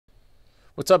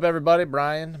What's up, everybody?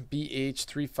 Brian,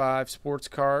 BH35 Sports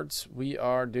Cards. We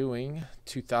are doing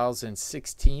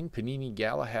 2016 Panini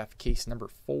Gala half case number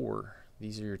 4.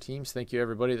 These are your teams. Thank you,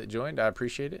 everybody that joined. I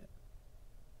appreciate it.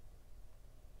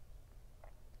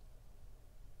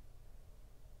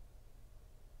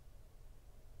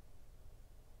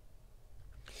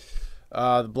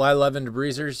 The Bly 11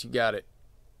 Debreezers, you got it.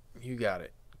 You got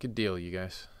it. Good deal, you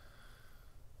guys.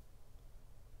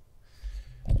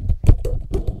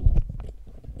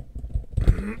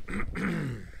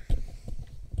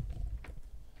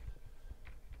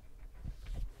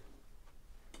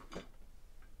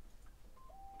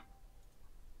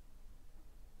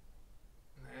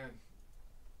 Man,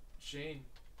 Shane.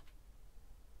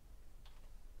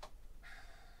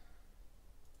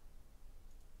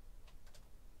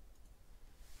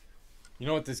 You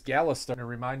know what this Gala's starting to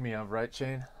remind me of, right,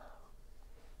 Shane?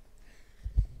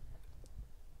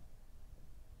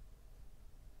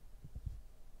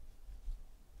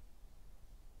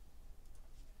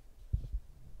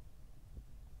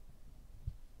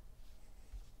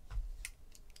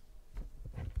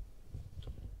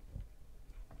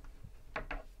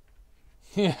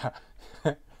 Yeah.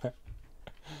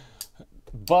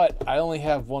 But I only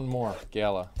have one more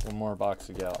Gala, one more box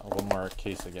of Gala, one more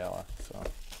case of Gala. So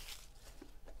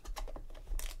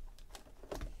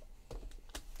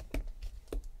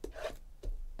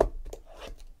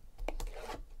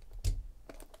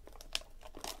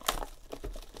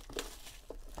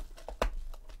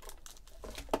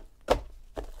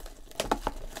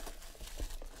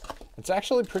it's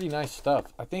actually pretty nice stuff.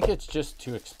 I think it's just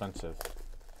too expensive.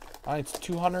 It's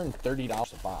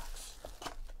 $230 a box.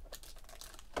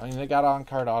 I mean, they got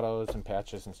on-card autos and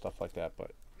patches and stuff like that,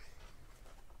 but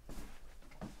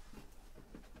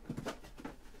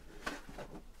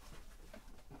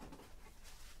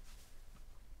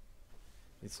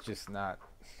it's just not.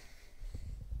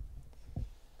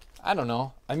 I don't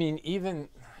know. I mean, even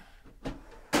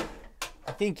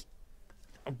I think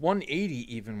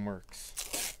 180 even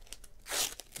works,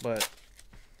 but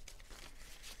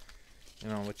you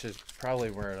know, which is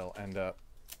probably where it'll end up.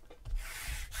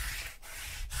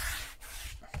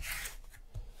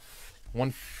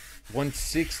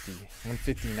 160,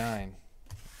 159,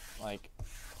 like.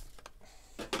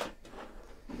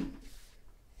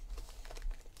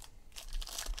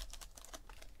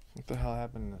 What the hell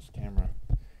happened to this camera?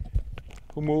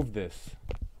 Who moved this?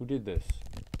 Who did this?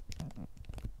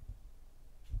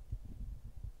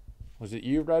 Was it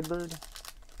you, Redbird?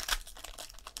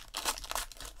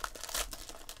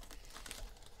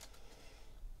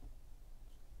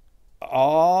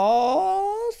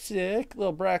 Oh, sick.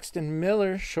 Little Braxton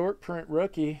Miller, short print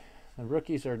rookie. The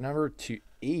rookies are number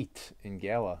 2/8 in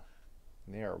Gala.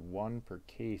 They are 1 per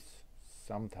case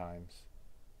sometimes.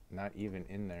 Not even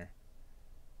in there.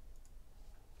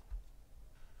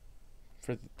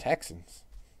 For the Texans.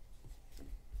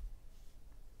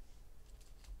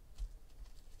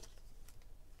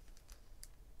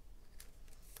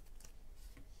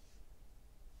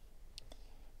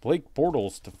 Blake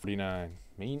Bortles to 49.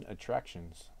 Main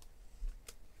attractions.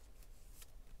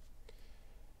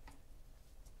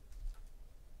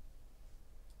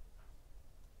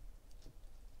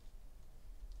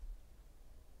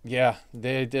 Yeah,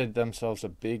 they did themselves a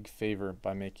big favor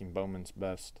by making Bowman's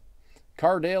best.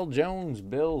 Cardale Jones,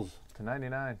 Bills to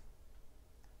 99.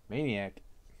 Maniac.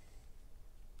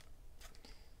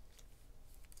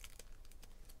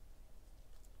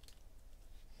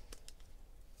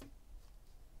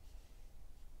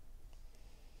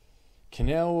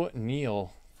 Cano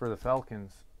Neal for the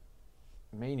Falcons.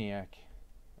 Maniac.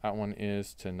 That one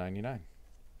is to 99.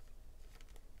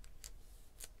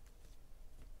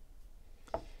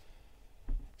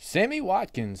 Sammy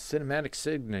Watkins, cinematic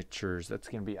signatures. That's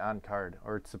going to be on card,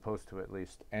 or it's supposed to at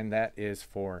least. And that is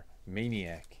for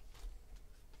Maniac.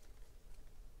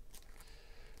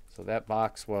 So that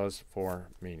box was for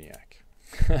Maniac.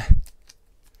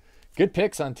 Good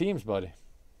picks on teams, buddy.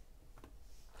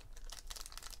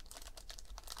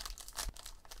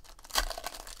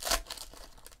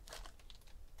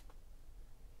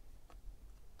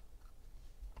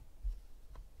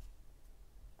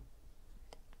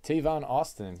 Tavon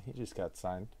Austin, he just got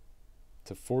signed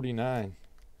to 49,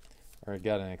 or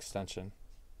got an extension.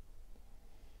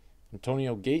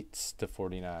 Antonio Gates to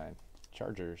 49,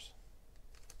 Chargers.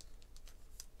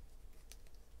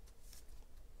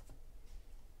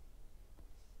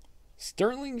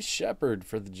 Sterling Shepard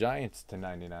for the Giants to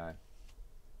 99.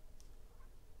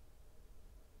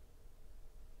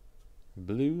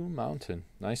 Blue Mountain,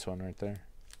 nice one right there.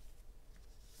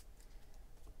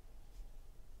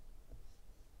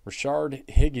 Rashard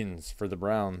Higgins for the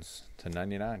Browns to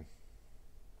 99.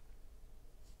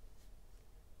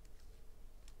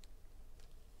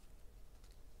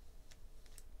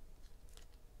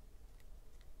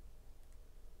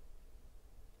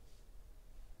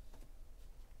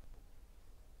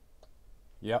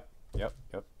 Yep.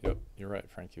 You're right,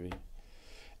 Frankie V.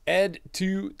 Ed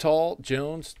Too Tall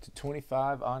Jones to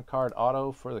 25 on card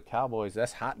auto for the Cowboys.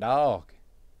 That's hot dog.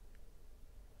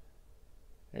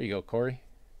 There you go, Corey.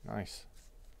 Nice.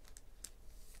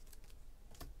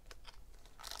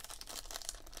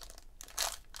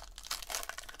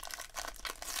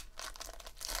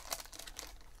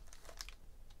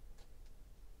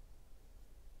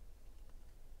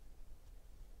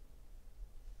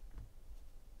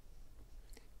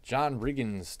 John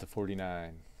Riggins to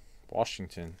 49.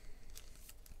 Washington.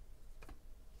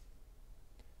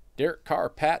 Derek Carr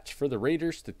patch for the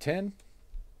Raiders to 10.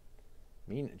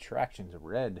 Mean Attractions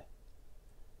red.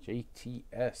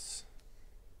 JTS.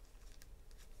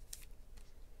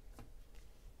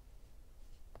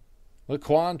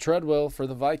 Laquan Treadwell for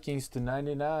the Vikings to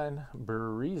 99.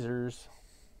 Breezers.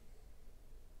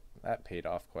 That paid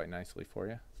off quite nicely for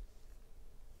you.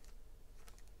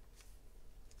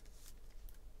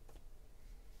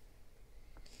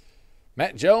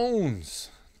 Matt Jones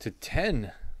to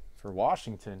 10 for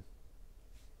Washington.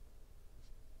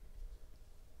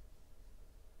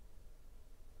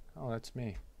 Oh, that's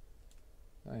me.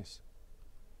 Nice.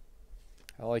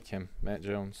 I like him, Matt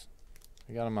Jones.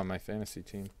 I got him on my fantasy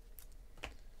team.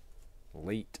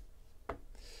 Late.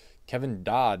 Kevin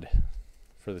Dodd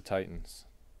for the Titans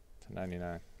to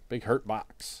 99. Big hurt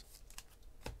box.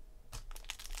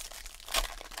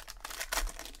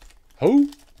 Who?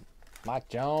 Mike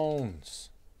Jones.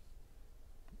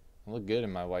 I look good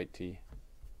in my white tee.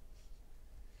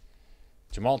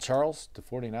 Jamal Charles to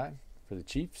 49 for the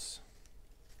Chiefs.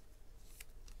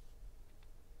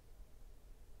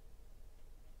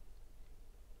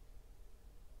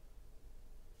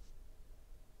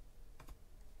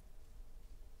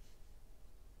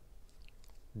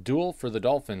 Duel for the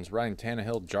Dolphins. Ryan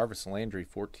Tannehill, Jarvis Landry,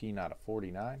 14 out of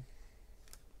 49.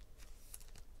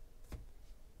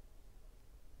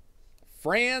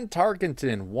 Fran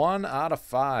Tarkenton, 1 out of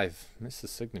 5. Missed the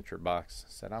signature box.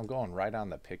 Said I'm going right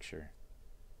on the picture.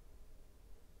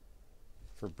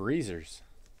 For Breezers.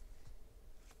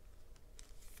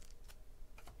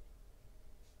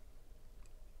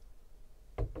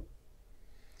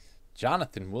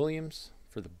 Jonathan Williams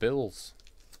for the Bills.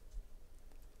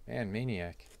 Man,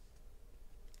 maniac.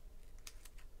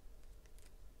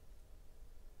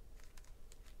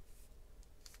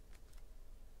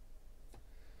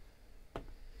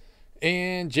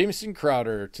 And Jamison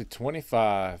Crowder to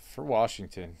 25 for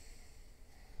Washington.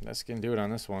 That's going to do it on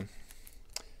this one.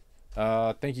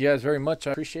 Thank you guys very much.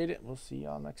 I appreciate it. We'll see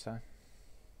y'all next time.